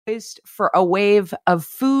poised for a wave of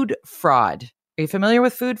food fraud. Are you familiar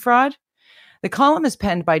with food fraud? The column is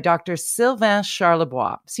penned by Dr. Sylvain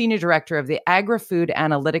Charlebois, Senior Director of the Agri-Food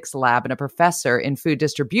Analytics Lab and a professor in food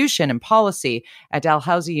distribution and policy at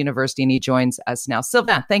Dalhousie University, and he joins us now.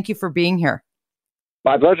 Sylvain, thank you for being here.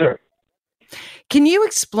 My pleasure. Can you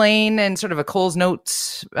explain in sort of a Coles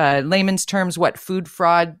Notes, layman's terms, what food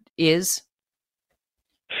fraud is?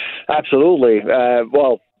 Absolutely.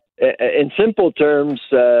 In simple terms,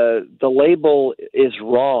 the label is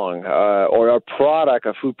wrong, or a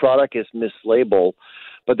food product is mislabeled.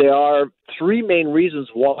 But there are three main reasons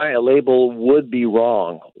why a label would be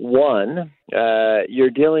wrong. One,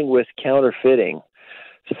 you're dealing with counterfeiting,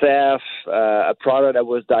 theft, a product that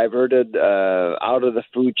was diverted out of the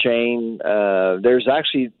food chain. There's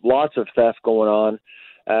actually lots of theft going on.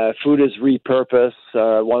 Food is repurposed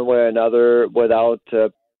one way or another without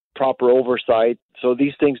proper oversight. So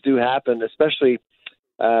these things do happen, especially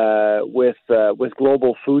with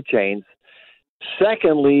global food chains.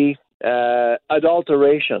 Secondly,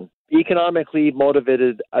 adulteration, economically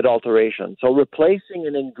motivated adulteration. So replacing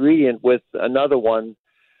an ingredient with another one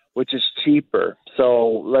which is cheaper.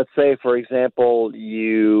 So let's say, for example,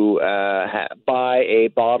 you buy a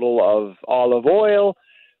bottle of olive oil.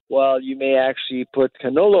 Well, you may actually put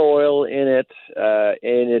canola oil in it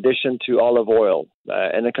in addition to olive oil.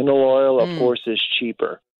 And the canola oil, of course, is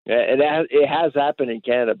cheaper. It has happened in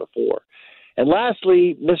Canada before. And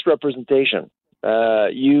lastly, misrepresentation.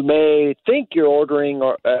 You may think you're ordering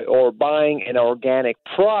or buying an organic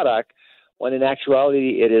product when in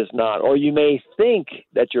actuality it is not. Or you may think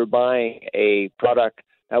that you're buying a product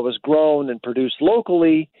that was grown and produced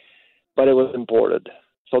locally, but it was imported.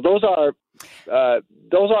 So those are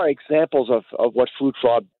examples of what food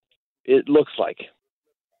fraud it looks like.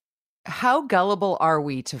 How gullible are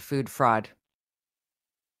we to food fraud?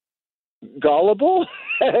 Gullible?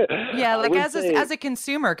 Yeah, like as a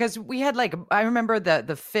consumer, because we had I remember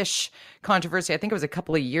the fish controversy. I think it was a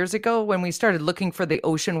couple of years ago when we started looking for the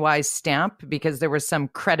Oceanwise stamp because there was some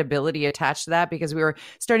credibility attached to that because we were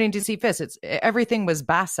starting to see fish. Everything was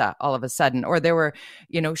basa all of a sudden, or there were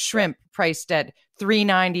shrimp priced at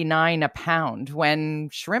 $3.99 a pound when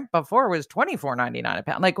shrimp before was $24.99 a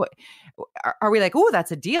pound. Like, are we like, oh,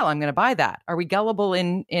 that's a deal, I'm going to buy that? Are we gullible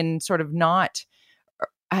in sort of not?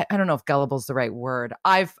 I don't know if gullible is the right word.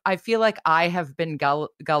 I feel like I have been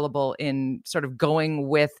gullible in sort of going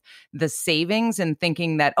with the savings and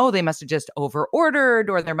thinking that, oh, they must have just over-ordered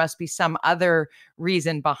or there must be some other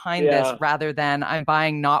reason behind this rather than I'm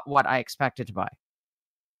buying not what I expected to buy.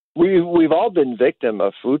 We've all been victim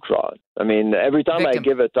of food fraud. I mean, every time I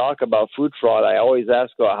give a talk about food fraud, I always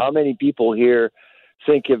ask, how many people here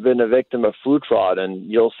think you've been a victim of food fraud? And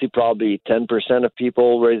you'll see probably 10% of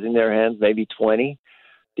people raising their hands, maybe 20%.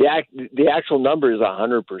 The actual number is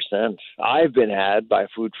 100%. I've been had by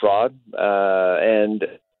food fraud, and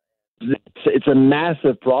it's a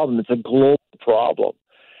massive problem. It's a global problem,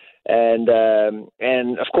 and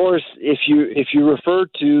of course, if you refer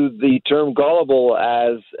to the term gullible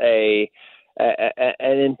as an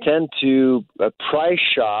intent to price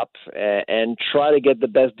shop and try to get the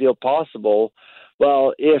best deal possible,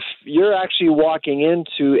 well, if you're actually walking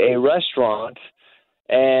into a restaurant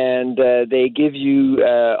and they give you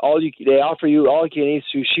they offer you all you can eat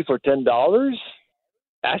sushi for $10,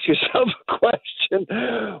 ask yourself a question: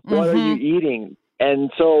 what are you eating?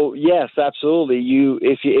 And so, yes, absolutely.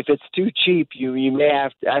 If it's too cheap, you may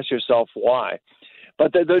have to ask yourself why.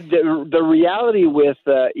 But the reality with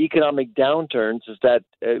economic downturns is that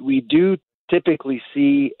we do typically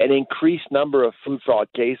see an increased number of food fraud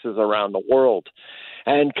cases around the world.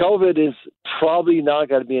 And COVID is probably not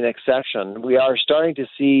going to be an exception. We are starting to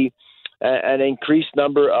see an increased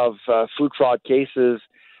number of food fraud cases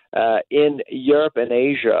in Europe and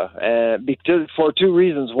Asia, for two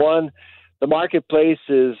reasons. One, the marketplace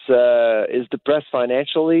is depressed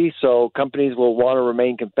financially, so companies will want to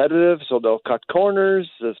remain competitive, so they'll cut corners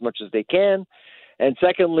as much as they can. And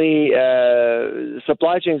secondly,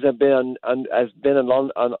 supply chains have been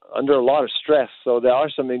under a lot of stress. So there are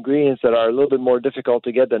some ingredients that are a little bit more difficult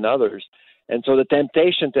to get than others. And so the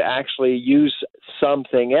temptation to actually use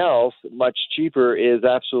something else much cheaper is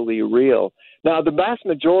absolutely real. Now, the vast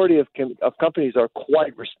majority of companies are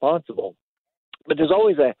quite responsible, but there's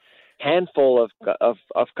always a handful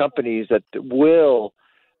of companies that will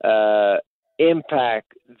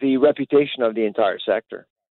impact the reputation of the entire sector.